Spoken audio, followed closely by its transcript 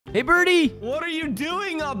Hey, Birdie. What are you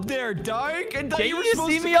doing up there, Dark? I thought Can you were you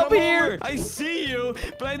supposed see to me up come here? over. I see you,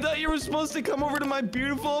 but I thought you were supposed to come over to my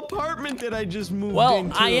beautiful apartment that I just moved Well,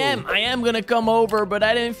 into. I am gonna come over, but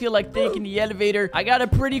I didn't feel like taking the elevator. I got a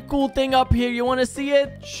pretty cool thing up here. You want to see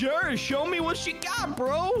it? Sure, show me what you got,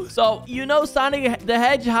 bro. So, you know Sonic the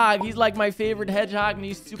Hedgehog. He's like my favorite hedgehog, and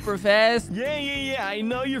he's super fast. Yeah. I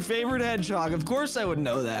know your favorite hedgehog. Of course I would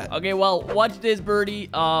know that. Okay, well, watch this, Birdie.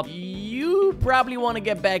 You probably want to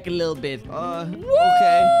get back a little bit.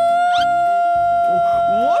 Okay.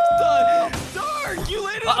 What the? Dark, you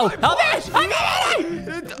landed on my bush.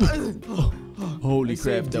 Holy crap,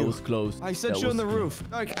 saved that you. was close. I set you on the roof.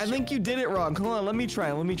 Dark, I think you did it wrong. Hold on, let me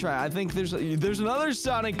try. I think there's another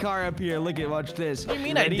Sonic car up here. Look at, watch this. What do you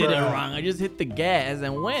mean I did it wrong? I just hit the gas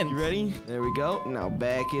and went. You ready? There we go. Now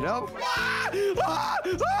back it up. Oh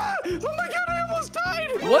my god, I almost died.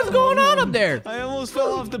 What's going on up there? I almost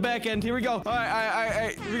fell off the back end. Here we go. All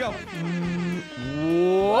right, here we go.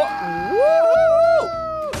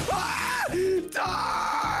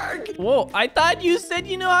 Dark! Whoa, I thought you said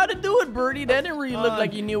you know how to do it, Birdie. That didn't really look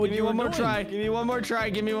like you knew what you were doing. Give me one more try.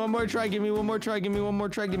 Give me one more try. Give me one more try. Give me one more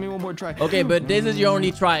try. Give me one more try. Okay, but this is your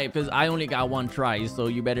only try because I only got one try, so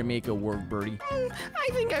you better make it work, Birdie. I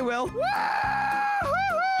think I will.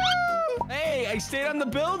 Hey, I stayed on the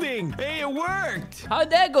building. Hey, it worked. How'd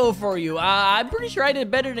that go for you? I'm pretty sure I did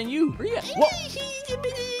better than you. Whoa.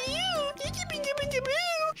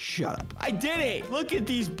 Shut up. I did it. Look at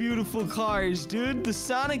these beautiful cars, dude. The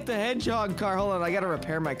Sonic the Hedgehog car. Hold on, I gotta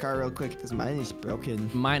repair my car real quick because mine is broken.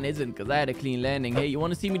 Mine isn't because I had a clean landing. Hey, you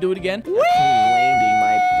want to see me do it again? Clean landing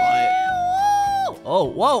my butt. Oh,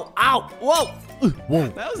 whoa. Ow. Whoa. Whoa.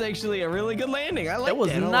 That was actually a really good landing. I like that. That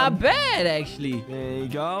was not bad, actually. There you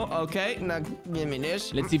go. Okay, now give me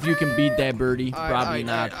this. Let's see if you can beat that, Birdie. All right, Probably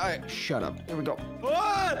not. All right. Shut up. Here we go.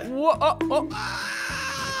 Whoa.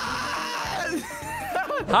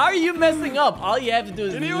 How are you messing up? All you have to do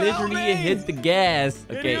is literally hit the gas.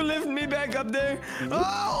 Okay. Can you lift me back up there?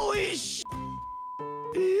 Holy sh!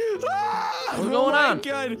 What's going on? Oh my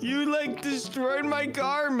god, you like destroyed my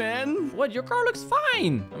car, man. What? Your car looks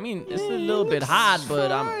fine. I mean, it's a little bit hot,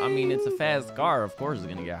 but I mean, it's a fast car. Of course, it's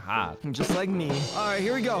gonna get hot. Just like me. All right,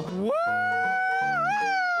 here we go.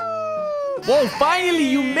 Whoa! Finally,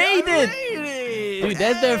 you made it. Dude,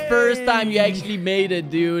 that's the first time you actually made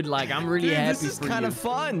it, dude. Like, I'm really happy for you. This is kind of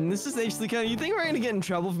fun. This is actually kind of... You think we're going to get in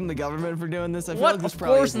trouble from the government for doing this? I feel what? like this of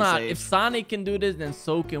probably course isn't not. safe. If Sonic can do this, then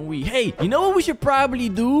so can we. Hey, you know what we should probably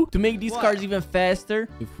do to make these cars even faster?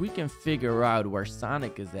 If we can figure out where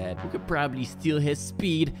Sonic is at, we could probably steal his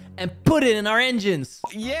speed and put it in our engines.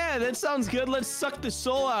 Yeah, that sounds good. Let's suck the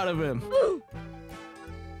soul out of him.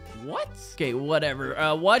 What? Okay, whatever.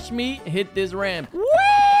 Watch me hit this ramp. Woo!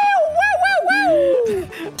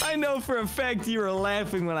 I know for a fact you were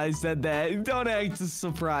laughing when I said that. Don't act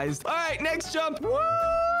surprised. All right, next jump. Woo!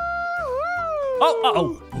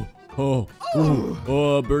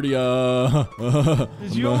 Oh, Birdie,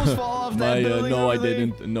 Did you almost fall off that building? No, I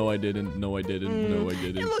didn't.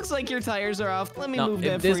 It looks like your tires are off. Let me move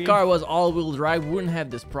that for you. If this car was all-wheel drive, we wouldn't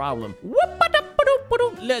have this problem.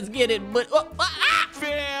 Let's get it, but...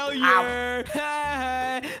 Failure!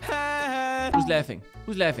 Who's laughing?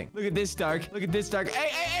 Who's laughing? Look at this, Dark. Look at this, Dark.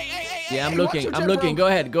 Hey! Yeah, I'm looking. Go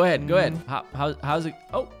ahead. Go ahead. How's it?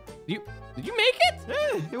 Oh, did you make it?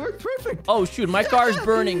 Yeah, it worked perfect. Oh, shoot. My car's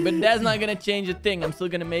burning, but that's not going to change a thing. I'm still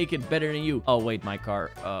going to make it better than you. Oh, wait, my car.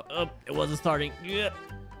 It wasn't starting. Yeah.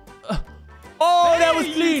 Oh, that was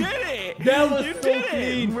clean. You did it. That was so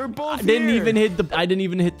clean. We're both I didn't even hit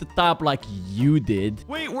the top like you did.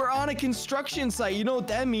 Wait, we're on a construction site. You know what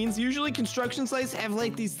that means? Usually construction sites have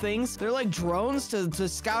like these things. They're like drones to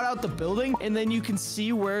scout out the building, and then you can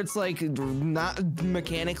see where it's like not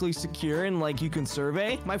mechanically secure and like you can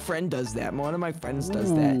survey. My friend does that. One of my friends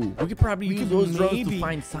does that. We could probably use those drones to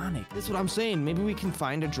find Sonic. That's what I'm saying. Maybe we can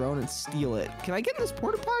find a drone and steal it. Can I get in this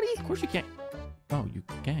porta potty? Of course you can. Oh, you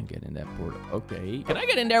can get in that portal. Okay. Can I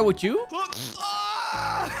get in there with you?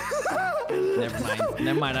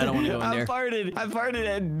 Never mind. I don't want to go in there. I farted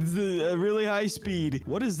at a really high speed.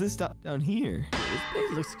 What is this down here? This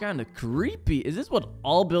place looks kind of creepy. Is this what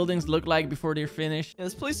all buildings look like before they're finished? Yeah,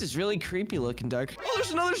 this place is really creepy looking, Dark. Oh,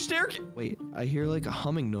 there's another staircase. Wait, I hear like a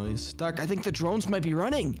humming noise. Dark, I think the drones might be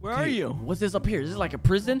running. Where are you? What's this up here? Is this like a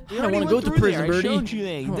prison? I don't want to go to prison, Birdie. I showed you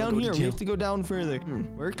that. Down here. We have to go down further.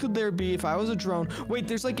 Where could there be if I was a drone? Wait,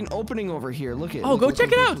 there's like an opening over here. Look at it. Oh, go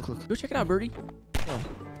check it out. Go check it out, Birdie.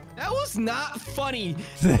 That was not funny.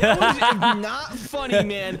 That was not funny,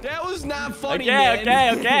 man. That was not funny, man.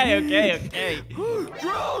 Okay.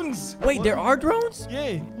 Drones! Wait, there are drones?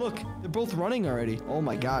 Yeah, look, they're both running already. Oh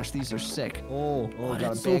my gosh, these are sick. Oh, gotta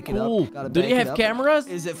that's so back it cool. up. Gotta Do back they it have up. cameras?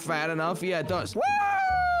 Is it fat enough? Yeah, it does. Woo!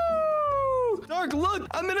 Dark, look,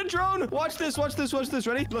 I'm in a drone. Watch this.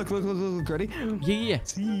 Ready? Look, ready? Yeah.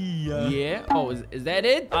 See ya. Yeah. Oh, is that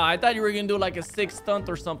it? I thought you were gonna do like a 6 stunt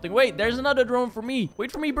or something. Wait, there's another drone for me. Wait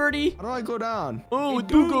for me, birdie. How do I go down? Oh, It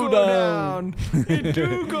do go down. It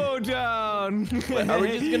do go down. Wait, are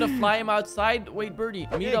we just gonna fly him outside? Wait, birdie,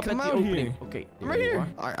 meet up at come the out opening. here. Okay, I'm right here.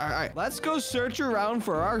 All right. Let's go search around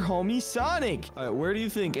for our homie Sonic. All right, where do you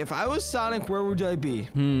think? If I was Sonic, where would I be?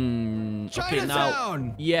 Okay, now,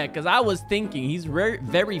 Chinatown. yeah, because I was thinking he's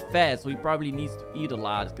very fast, so he probably needs to eat a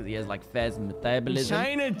lot because he has like fast metabolism.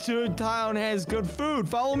 Chinatown has good food.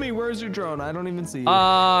 Follow me. Where's your drone? I don't even see you.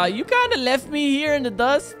 You kind of left me here in the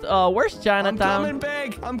dust. Where's Chinatown?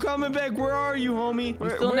 I'm coming back. Where are you, homie? I'm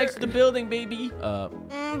still next to the building, baby.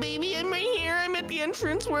 Baby, I'm right here. I'm at the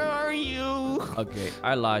entrance. Where are you? Okay,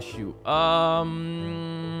 I lost you.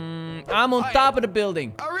 I'm on top of the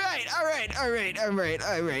building. All right.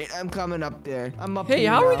 I'm coming up there. I'm up Hey, here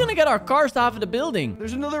how are we now. gonna get our cars off of the building?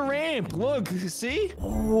 There's another ramp. Look, see?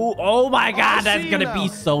 Oh my God, I that's see you gonna now. be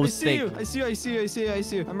so I see sick. you. I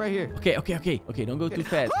see you. I'm right here. Okay, don't go too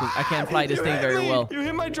fast because I can't fly this You thing hit very me. well. You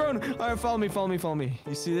hit my drone. All right, follow me.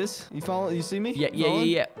 You see this? You see me?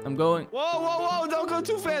 Yeah. I'm going. Whoa. Don't go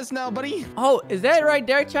too fast now, buddy. Oh, is that right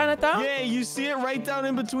there, Chinatown? Yeah, you see it right down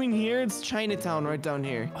in between here? It's Chinatown right down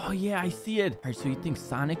here. Oh, yeah, I see it. All right, so you think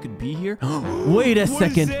Sonic could be here? Wait a What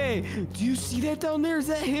second. is that? Do you see that down there? Is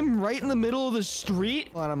that him right in the middle of the street?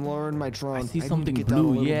 Hold on, I'm lowering my drone. I see need to something get down a blue,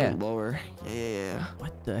 little yeah. bit lower. Yeah.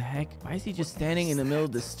 What the heck? Why is he just standing in the middle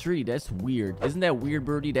of the street? That's weird. Isn't that weird,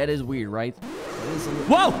 birdie? That is weird, right?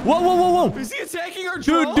 Whoa. Is he attacking our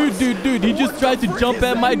drone? Dude. He just tried to jump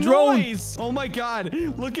at my drone. Oh my God.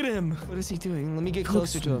 Look at him. What is he doing? Let me get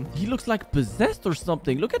closer to him. He looks like possessed or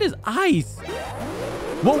something. Look at his eyes.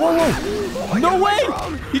 Whoa. Oh No God, way. my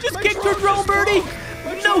drone. He just My kicked your drone drone, birdie.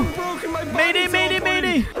 My No. drone broke and my body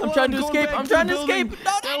Mayday. teleported. I'm trying to going escape. back I'm the trying to building. escape.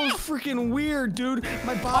 No. That was freaking weird, dude.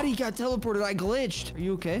 My body got teleported. I glitched. Are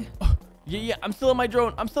you okay? Yeah. I'm still on my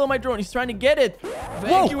drone. He's trying to get it.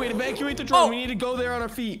 Evacuate the drone. Oh. We need to go there on our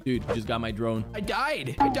feet. Dude, you just got my drone. I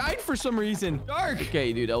died for some reason. Dark.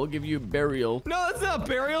 Okay, dude, I will give you a burial. No, that's not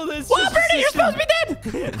burial. That's What, just birdie? You're supposed assistant.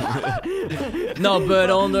 to be dead. No, but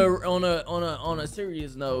on a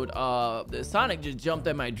serious note, the Sonic just jumped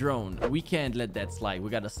at my drone. We can't let that slide. We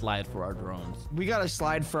gotta slide for our drones. We gotta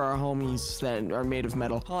slide for our homies that are made of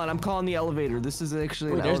metal. Hold on, I'm calling the elevator. This is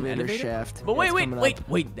actually Wait, an there's an elevator elevator? shaft. But Yeah, it's coming up.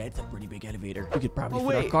 wait, that's a pretty big elevator. We could probably Oh,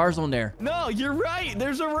 fit our wait. cars on there. No, you're right.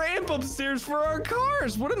 There's a ramp upstairs for our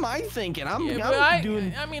cars. What am I thinking? Yeah, I'm but I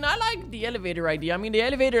doing. like the elevator idea. I mean, the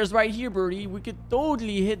elevator is right here, birdie. We could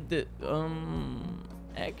totally hit the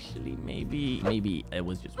Actually, maybe it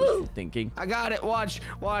was just wishful thinking. I got it. Watch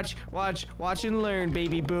and learn,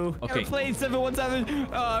 baby boo. Okay. Airplane 717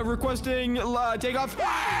 requesting takeoff.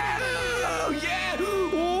 Oh, yeah.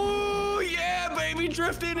 Oh, yeah, baby,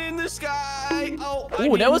 drifting in the sky. Oh,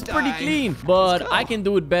 Ooh, that was pretty die. clean, but I can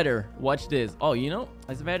do it better. Watch this. Oh, you know,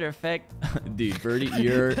 as a matter of fact, dude, birdie,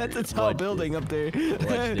 you're That's a tall building up there. Watch this,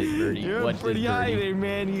 birdie. You're Watch pretty this, high birdie. there,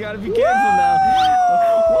 man. You gotta be careful now.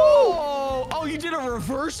 Whoa! Oh, you did a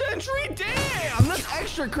reverse entry? Damn, that's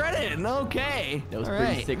extra credit. Okay. That was All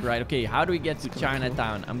pretty right. sick, right? Okay, how do we get to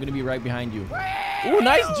Chinatown? I'm gonna be right behind you. Ooh,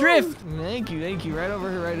 nice drift. Thank you. Right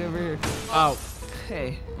over here. Oh,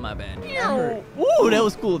 Hey. my bad. hurt. Ooh, that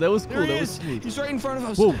was cool. There That he was is. smooth. He's right in front of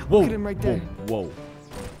us. Whoa. Look at him right there. Whoa.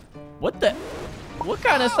 What the? What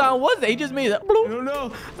kind of sound was that? He just made that. I don't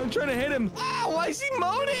know. I'm trying to hit him. Oh, why is he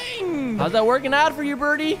moaning? How's that working out for you,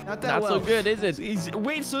 birdie? Not that well. so good, is it?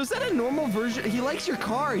 Wait, so is that a normal version? He likes your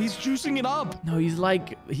car. He's juicing it up. No, he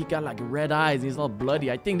got like red eyes. He's all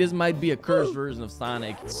bloody. I think this might be a cursed version of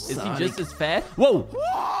Sonic. Is he just as fast? Whoa!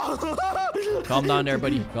 Calm down there,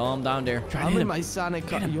 buddy. Calm down there. Try to I'm hit in him. my Sonic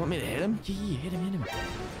car. You want me to hit him? Yeah, hit him.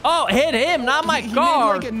 Oh, hit him, not my He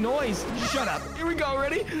car. made like a noise. Shut up. Here we go.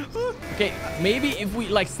 Ready? Okay, maybe if we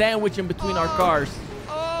like sandwich in between our cars.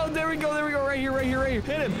 Oh, there we go. Right here.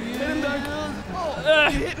 Hit him, Doug. Oh,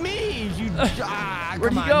 you hit me. Where'd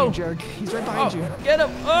Come he on, go? you jerk. He's right behind you. Get him.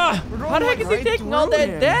 How the going, heck like, is he right taking all through that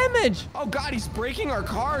him. damage? Oh, God, he's breaking our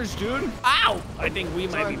cars, dude. Ow! I think we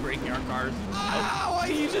might be breaking our cars. Ow,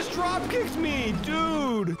 he just drop kicked me,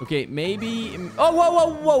 dude. Okay, maybe. Oh,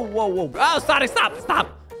 whoa. Oh, Sonic,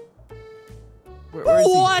 stop. Where is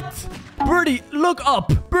he? What? Birdie, look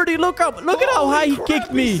up. Birdie, look up. Look at how high he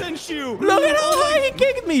kicked me. Sent you. Look at how high he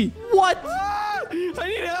kicked me. What? Ah, I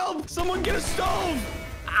need help. Someone get a stove.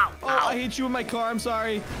 Ow, Oh, I hit you with my car. I'm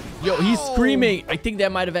sorry. Yo, he's Ow. screaming. I think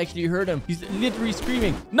that might have actually hurt him. He's literally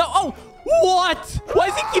screaming. No. Oh, what? Why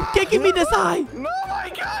does he keep kicking me this high? No,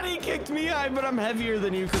 my God, he kicked me high, but I'm heavier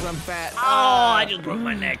than you because I'm fat. Oh, I just broke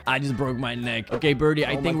my neck. I just broke my neck. Okay, Birdie,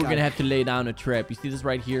 I think we're going to have to lay down a trap. You see this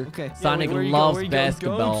right here? Okay. Sonic Yeah, wait, loves where you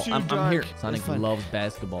basketball. Go I'm here. dark. Sonic It's fine. loves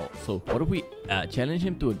basketball. So what if we challenge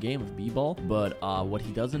him to a game of b-ball? But what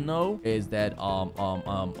he doesn't know is that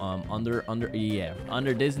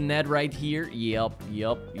under this net right here. Yep.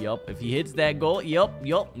 If he hits that goal, yep.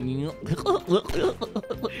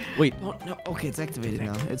 Wait. Oh, no. Okay, it's activated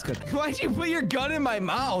now. It's good. Why'd you put your gun in my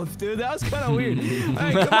mouth, dude? That was kind of weird. All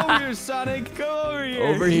right, come over here, Sonic. Come over here.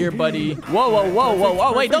 Over here, buddy.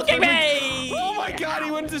 Whoa. Wait, don't kick me. Oh my God,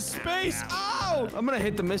 he went to space. Ow! I'm gonna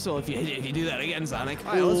hit the missile if you do that again, Sonic.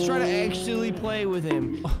 All right, let's try to actually play with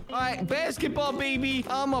him. All right, basketball, baby.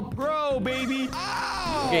 I'm a pro, baby.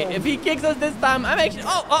 Ow! Okay, if he kicks us this time, I'm actually.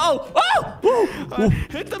 Oh!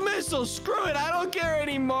 Hit the missile. Screw it. I don't care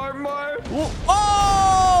anymore.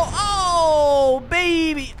 Oh,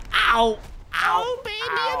 baby. Ow. Oh, baby,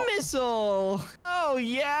 a missile. Oh,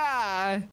 yeah.